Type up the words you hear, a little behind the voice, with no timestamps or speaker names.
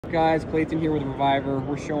up, guys? Clayton here with Reviver.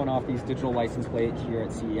 We're showing off these digital license plates here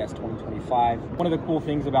at CES 2025. One of the cool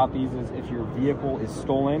things about these is if your vehicle is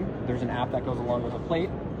stolen, there's an app that goes along with the plate.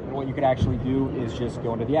 And what you could actually do is just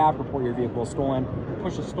go into the app, report your vehicle is stolen,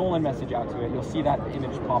 push a stolen message out to it. You'll see that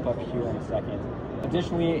image pop up here in a second.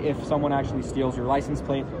 Additionally, if someone actually steals your license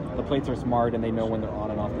plate, the plates are smart and they know when they're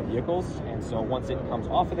on and off the vehicles. And so once it comes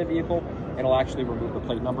off of the vehicle, it'll actually remove the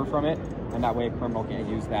plate number from it. And that way a criminal can't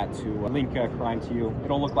use that to link a crime to you.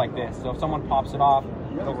 It'll look like this. So if someone pops it off,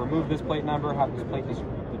 it'll remove this plate number, have this plate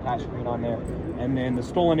detached screen on there. And then the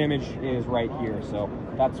stolen image is right here. So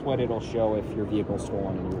that's what it'll show if your vehicle's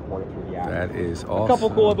stolen and you report it through the app. That is awesome. A couple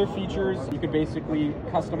cool other features. You could basically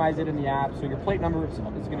customize it in the app. So your plate number is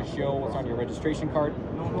going to show what's on your registration card.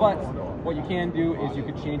 But what you can do is you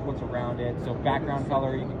could change what's around it. So background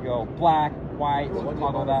color, you could go black, white,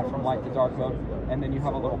 toggle that from light to dark mode. And then you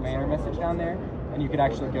have a little banner message down there. And you could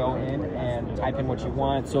actually go in and type in what you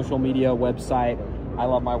want, social media, website, I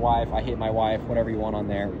love my wife, I hate my wife, whatever you want on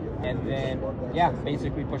there. And then, yeah,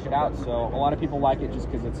 basically push it out. So a lot of people like it just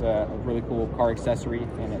because it's a really cool car accessory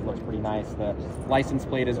and it looks pretty nice. The license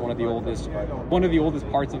plate is one of the oldest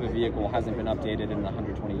parts of a vehicle, hasn't been updated in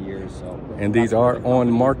 120 years. So. And these are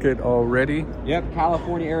on market already? Yep,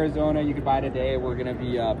 California, Arizona, you could buy today. We're gonna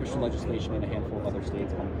be pushing legislation in a handful of other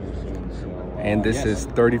states coming here soon. So, and this yes, is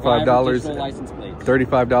 $35. License plates.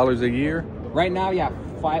 $35 a year? Right now, yeah,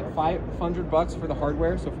 $500 for the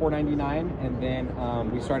hardware, so $499, and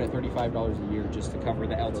then we start at $35 a year just to cover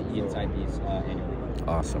the LTE inside these annually.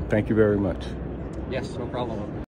 Awesome. Thank you very much. Yes, no problem.